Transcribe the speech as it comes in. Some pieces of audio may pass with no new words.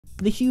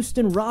The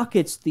Houston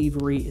Rockets'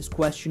 thievery is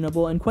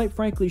questionable and quite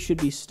frankly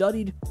should be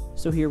studied,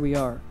 so here we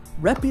are.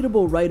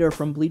 Reputable writer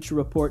from Bleacher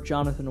Report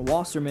Jonathan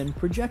Wasserman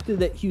projected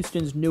that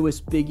Houston's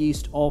newest Big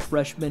East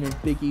All-Freshman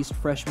and Big East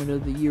Freshman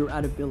of the Year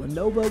out of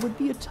Villanova would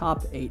be a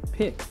top 8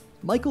 pick.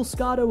 Michael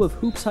Scotto of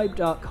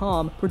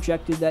HoopsHype.com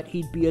projected that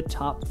he'd be a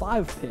top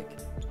 5 pick.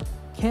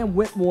 Cam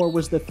Whitmore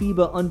was the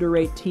FIBA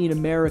Under-18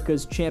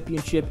 America's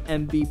Championship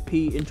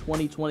MVP in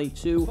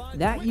 2022.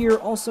 That year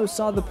also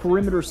saw the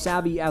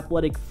perimeter-savvy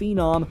athletic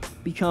phenom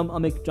become a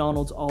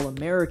McDonald's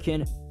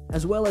All-American,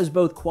 as well as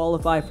both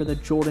qualify for the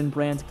Jordan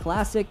Brand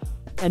Classic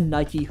and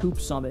Nike Hoop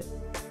Summit.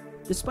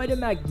 Despite a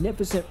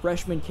magnificent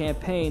freshman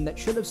campaign that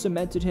should have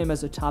cemented him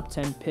as a top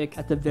 10 pick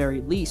at the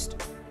very least,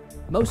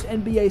 most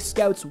NBA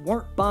scouts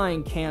weren't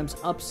buying Cam's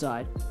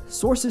upside.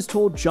 Sources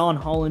told John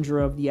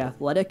Hollinger of The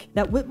Athletic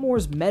that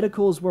Whitmore's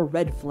medicals were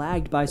red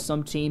flagged by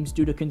some teams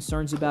due to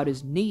concerns about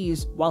his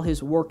knees, while his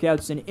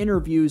workouts and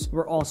interviews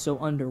were also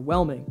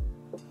underwhelming.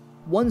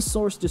 One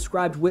source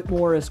described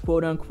Whitmore as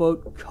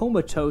quote-unquote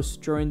comatose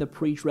during the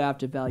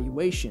pre-draft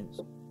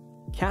evaluations.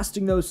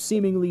 Casting those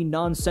seemingly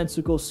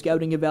nonsensical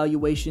scouting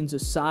evaluations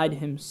aside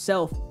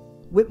himself,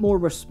 Whitmore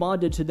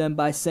responded to them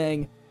by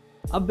saying,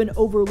 "I've been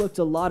overlooked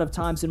a lot of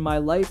times in my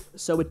life,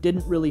 so it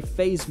didn't really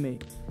faze me.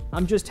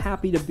 I'm just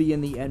happy to be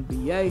in the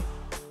NBA.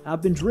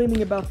 I've been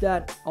dreaming about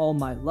that all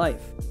my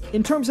life."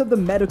 In terms of the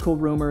medical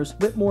rumors,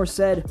 Whitmore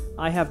said,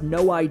 "I have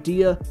no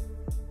idea."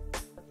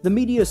 The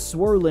media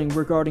swirling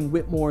regarding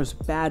Whitmore's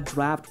bad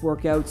draft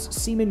workouts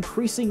seem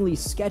increasingly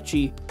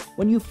sketchy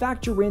when you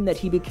factor in that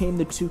he became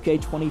the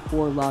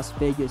 2K24 Las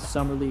Vegas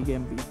Summer League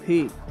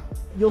MVP.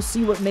 You'll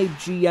see what made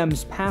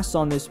GMs pass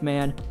on this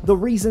man, the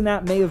reason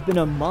that may have been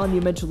a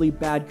monumentally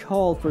bad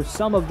call for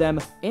some of them,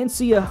 and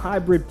see a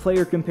hybrid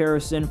player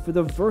comparison for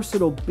the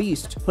versatile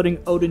beast putting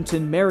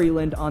Odenton,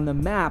 Maryland on the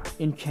map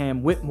in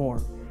Cam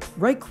Whitmore.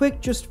 Right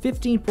quick, just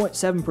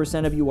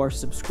 15.7% of you are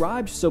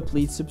subscribed, so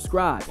please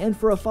subscribe. And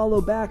for a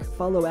follow back,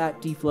 follow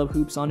at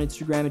DFlowHoops on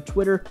Instagram and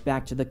Twitter.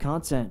 Back to the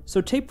content.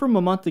 So tape from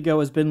a month ago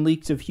has been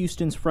leaked of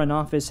Houston's front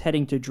office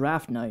heading to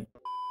draft night.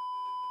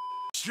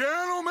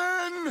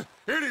 Gentlemen,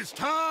 it is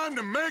time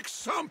to make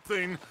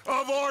something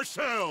of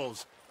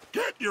ourselves.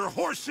 Get your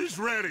horses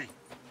ready.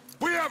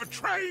 We have a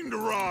train to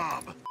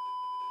rob.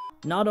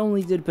 Not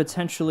only did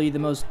potentially the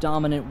most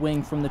dominant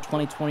wing from the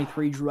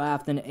 2023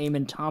 draft in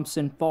Amen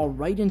Thompson fall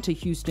right into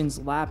Houston's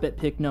lap at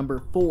pick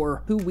number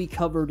 4, who we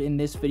covered in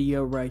this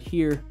video right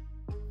here,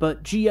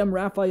 but GM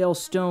Raphael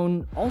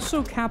Stone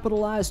also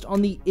capitalized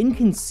on the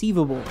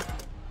inconceivable.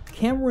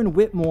 Cameron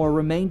Whitmore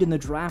remained in the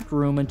draft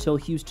room until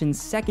Houston's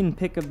second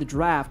pick of the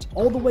draft,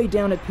 all the way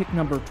down at pick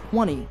number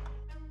 20.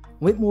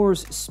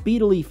 Whitmore's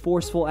speedily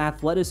forceful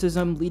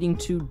athleticism leading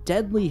to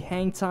deadly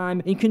hang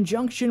time in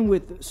conjunction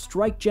with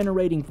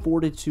strike-generating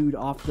fortitude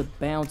off the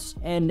bounce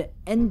and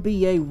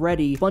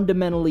NBA-ready,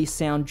 fundamentally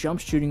sound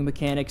jump shooting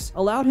mechanics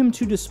allowed him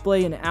to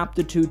display an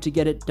aptitude to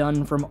get it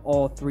done from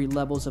all 3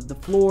 levels of the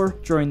floor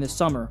during the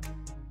summer.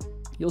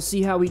 You'll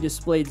see how he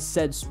displayed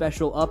said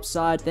special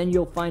upside, then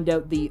you'll find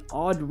out the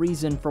odd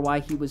reason for why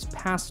he was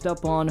passed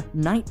up on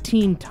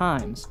 19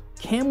 times.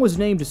 Cam was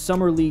named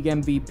Summer League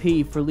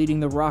MVP for leading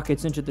the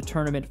Rockets into the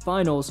tournament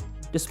finals,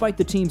 despite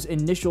the team's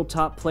initial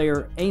top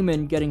player,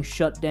 Amen, getting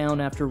shut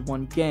down after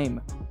 1 game.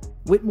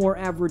 Whitmore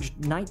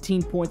averaged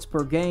 19 points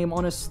per game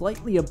on a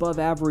slightly above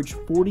average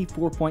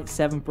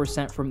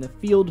 44.7% from the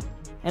field,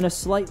 and a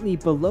slightly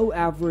below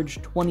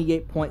average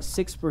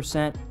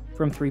 28.6%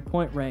 from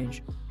 3-point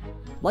range.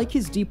 Like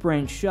his deep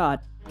range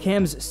shot,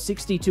 Cam's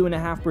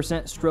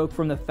 62.5% stroke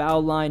from the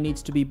foul line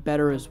needs to be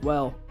better as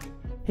well.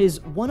 His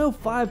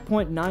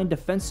 105.9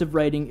 defensive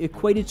rating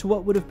equated to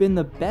what would have been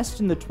the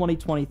best in the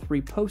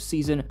 2023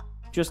 postseason,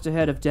 just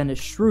ahead of Dennis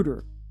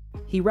Schroeder.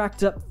 He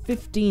racked up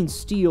 15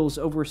 steals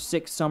over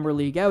 6 Summer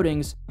League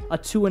outings, a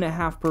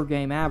 2.5 per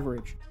game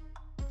average.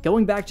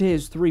 Going back to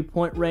his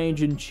 3-point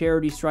range and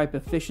charity stripe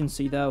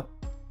efficiency though,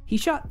 he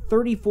shot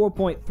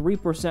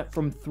 34.3%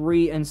 from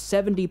 3 and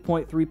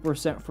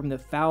 70.3% from the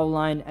foul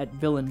line at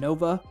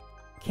Villanova.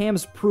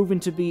 Cam's proven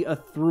to be a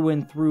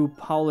through-and-through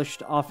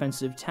polished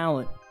offensive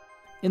talent.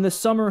 In the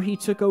summer, he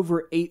took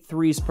over 8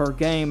 threes per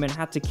game and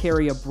had to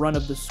carry a brunt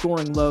of the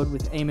scoring load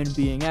with Amen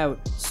being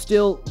out.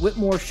 Still,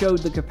 Whitmore showed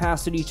the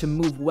capacity to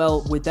move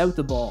well without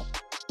the ball.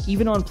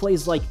 Even on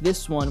plays like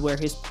this one, where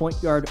his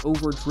point guard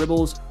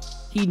over-dribbles,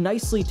 he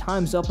nicely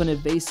times up an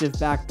evasive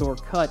backdoor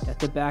cut at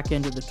the back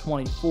end of the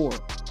 24.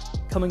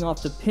 Coming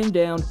off the pin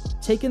down,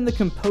 taking the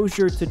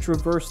composure to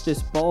traverse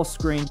this ball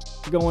screen,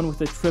 going with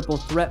a triple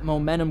threat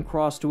momentum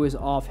cross to his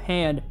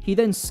offhand, he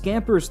then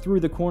scampers through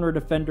the corner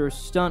defender's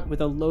stunt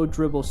with a low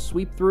dribble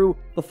sweep through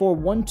before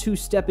 1-2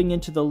 stepping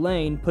into the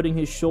lane, putting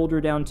his shoulder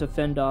down to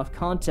fend off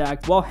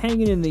contact while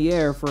hanging in the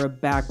air for a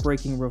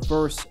back-breaking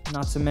reverse,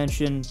 not to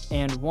mention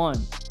and one.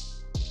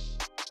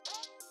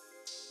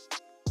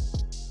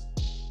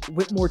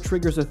 Whitmore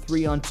triggers a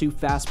 3-on-2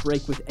 fast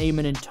break with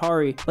Amen and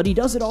Tari, but he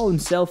does it all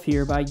himself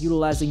here by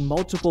utilizing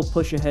multiple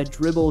push-ahead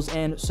dribbles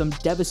and some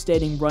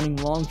devastating running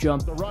long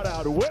jump. The run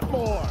out of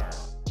Whitmore.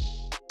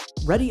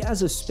 Ready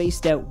as a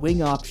spaced-out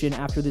wing option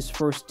after this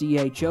first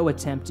DHO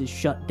attempt is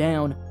shut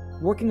down,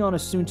 working on a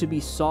soon-to-be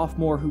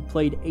sophomore who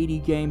played 80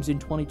 games in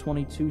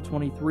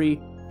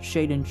 2022-23,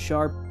 Shaedon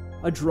Sharpe,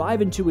 a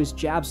drive into his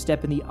jab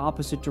step in the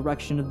opposite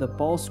direction of the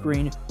ball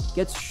screen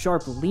gets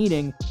Sharpe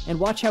leaning, and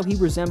watch how he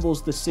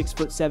resembles the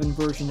 6'7"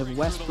 version of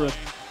Westbrook.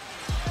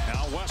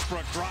 Now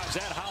Westbrook drives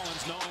at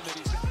Hollins, knowing that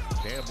he's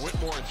Cam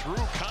Whitmore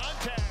through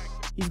contact.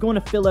 He's going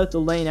to fill out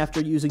the lane after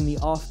using the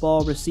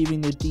off-ball,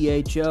 receiving the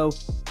DHO.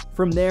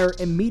 From there,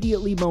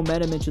 immediately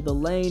momentum into the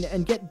lane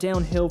and get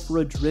downhill for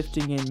a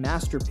drifting in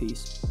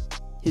masterpiece.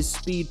 His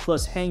speed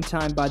plus hang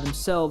time by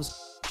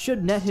themselves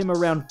should net him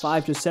around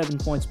 5 to 7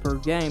 points per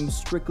game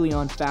strictly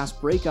on fast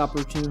break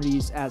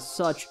opportunities as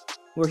such,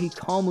 where he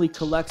calmly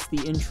collects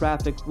the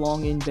in-traffic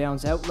long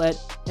inbounds outlet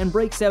and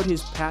breaks out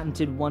his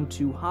patented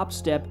 1-2 hop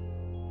step.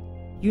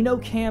 You know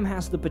Cam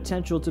has the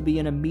potential to be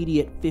an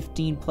immediate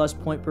 15 plus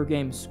point per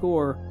game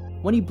scorer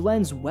when he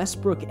blends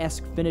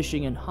Westbrook-esque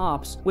finishing and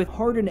hops with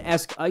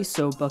Harden-esque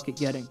ISO bucket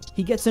getting.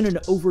 He gets in an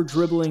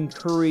over-dribbling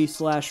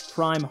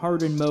Curry/prime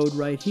Harden mode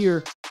right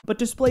here, but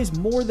displays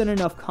more than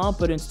enough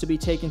competence to be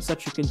taken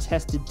such a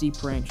contested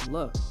deep-range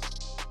look.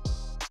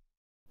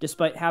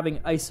 Despite having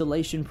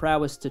isolation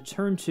prowess to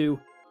turn to,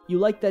 you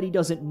like that he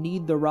doesn't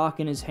need the rock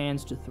in his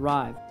hands to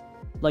thrive.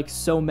 Like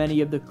so many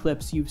of the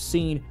clips you've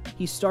seen,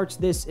 he starts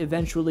this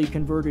eventually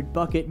converted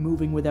bucket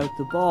moving without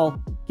the ball,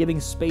 giving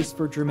space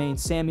for Jermaine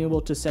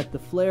Samuel to set the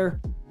flare.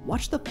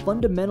 Watch the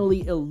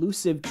fundamentally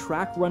elusive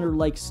track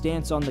runner-like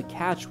stance on the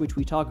catch, which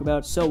we talk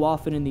about so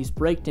often in these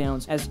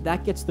breakdowns, as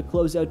that gets the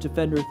closeout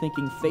defender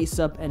thinking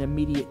face-up and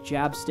immediate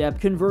jab step.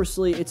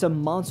 Conversely, it's a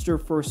monster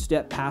first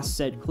step past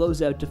said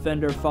closeout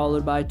defender,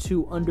 followed by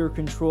 2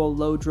 under-control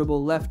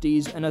low-dribble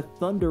lefties and a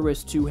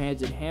thunderous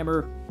two-handed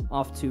hammer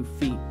off 2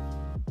 feet.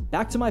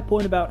 Back to my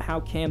point about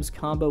how Cam's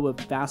combo of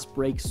fast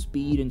break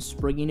speed and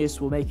springiness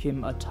will make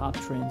him a top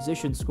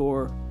transition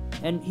scorer,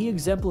 and he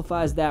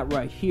exemplifies that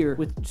right here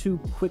with 2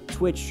 quick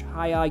twitch,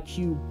 high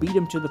IQ, beat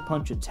him to the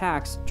punch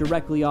attacks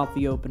directly off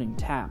the opening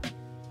tap.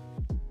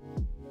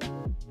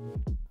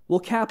 We'll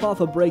cap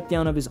off a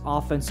breakdown of his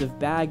offensive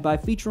bag by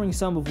featuring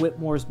some of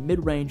Whitmore's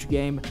mid-range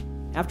game.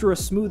 After a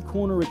smooth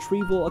corner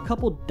retrieval, a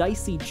couple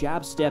dicey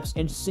jab steps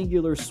and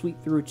singular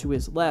sweep through to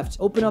his left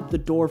open up the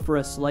door for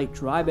a slight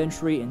drive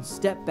entry and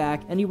step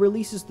back, and he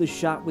releases the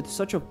shot with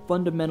such a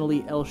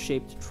fundamentally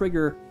L-shaped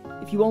trigger.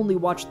 If you only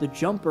watched the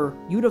jumper,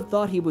 you'd have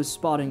thought he was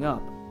spotting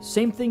up.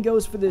 Same thing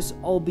goes for this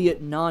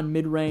albeit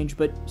non-mid-range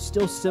but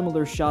still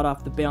similar shot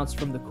off the bounce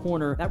from the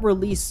corner. That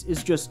release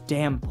is just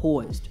damn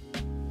poised.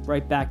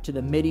 Right back to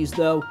the middies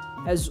though,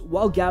 as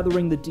while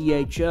gathering the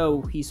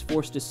DHO, he's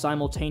forced to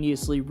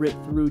simultaneously rip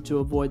through to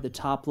avoid the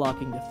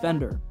top-blocking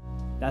defender.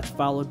 That's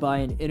followed by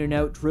an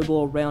in-and-out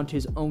dribble around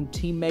his own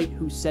teammate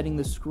who's setting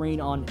the screen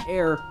on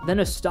air, then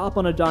a stop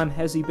on a dime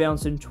hezzy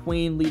bounce in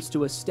tween leads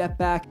to a step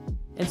back,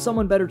 and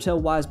someone better tell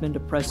Wiseman to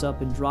press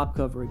up and drop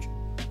coverage.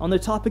 On the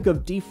topic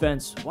of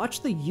defense,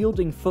 watch the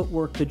yielding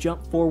footwork to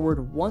jump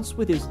forward once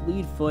with his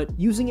lead foot,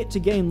 using it to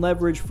gain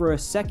leverage for a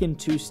second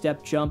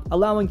 2-step jump,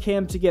 allowing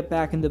Cam to get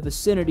back in the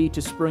vicinity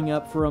to spring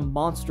up for a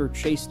monster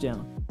chase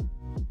down.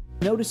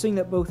 Noticing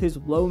that both his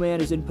low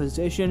man is in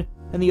position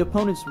and the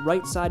opponent's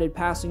right-sided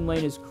passing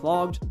lane is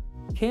clogged,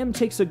 Cam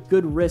takes a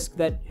good risk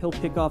that he'll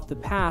pick off the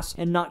pass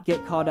and not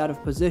get caught out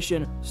of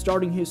position,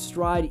 starting his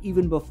stride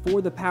even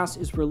before the pass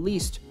is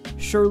released,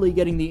 surely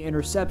getting the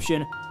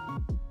interception.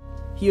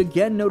 He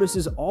again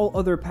notices all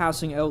other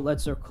passing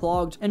outlets are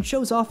clogged and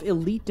shows off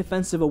elite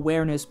defensive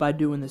awareness by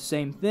doing the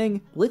same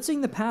thing,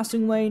 blitzing the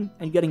passing lane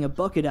and getting a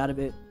bucket out of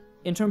it.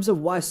 In terms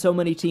of why so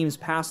many teams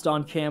passed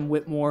on Cam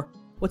Whitmore,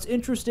 what's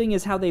interesting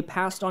is how they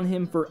passed on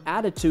him for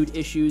attitude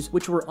issues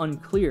which were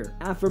unclear.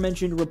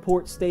 Aforementioned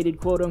report stated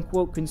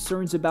quote-unquote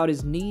concerns about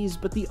his knees,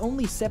 but the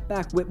only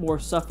setback Whitmore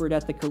suffered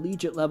at the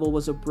collegiate level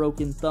was a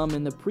broken thumb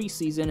in the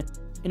preseason.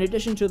 In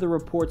addition to the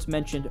reports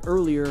mentioned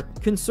earlier,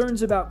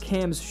 concerns about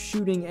Cam's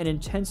shooting and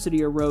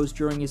intensity arose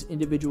during his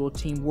individual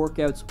team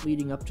workouts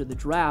leading up to the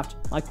draft.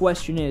 My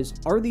question is,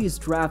 are these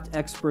draft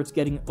experts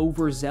getting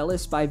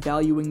overzealous by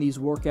valuing these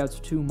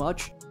workouts too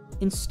much?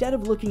 Instead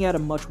of looking at a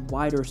much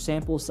wider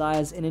sample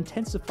size and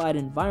intensified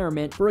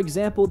environment, for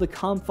example the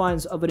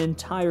confines of an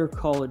entire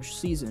college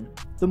season.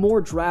 The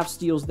more draft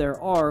steals there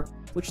are,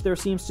 which there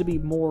seems to be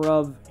more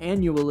of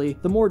annually,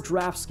 the more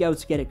draft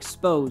scouts get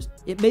exposed.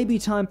 It may be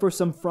time for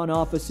some front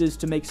offices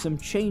to make some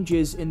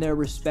changes in their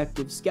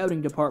respective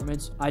scouting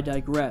departments. I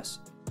digress.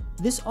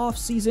 This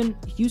offseason,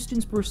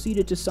 Houston's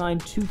proceeded to sign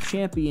 2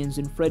 champions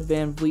in Fred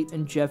VanVleet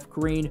and Jeff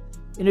Green,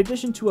 in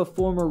addition to a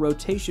former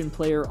rotation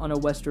player on a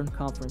Western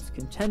Conference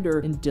contender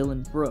in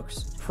Dylan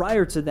Brooks.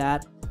 Prior to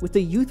that, with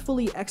the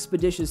youthfully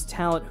expeditious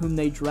talent whom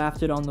they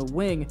drafted on the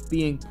wing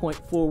being point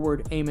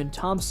forward Amen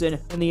Thompson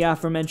and the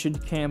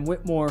aforementioned Cam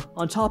Whitmore.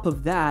 On top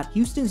of that,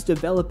 Houston's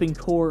developing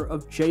core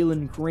of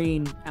Jalen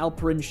Green,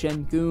 Alperen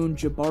Şengün,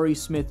 Jabari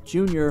Smith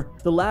Jr.,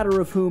 the latter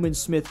of whom in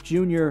Smith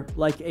Jr.,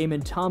 like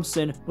Amen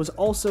Thompson, was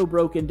also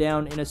broken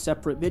down in a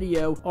separate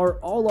video, are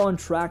all on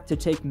track to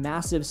take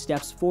massive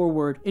steps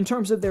forward in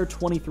terms of their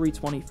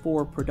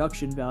 23-24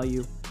 production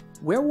value.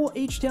 Where will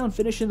H-Town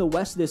finish in the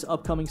West this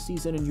upcoming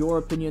season in your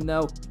opinion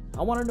though?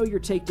 I want to know your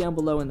take down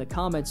below in the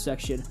comments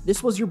section.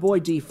 This was your boy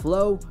D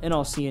Flow, and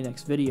I'll see you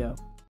next video.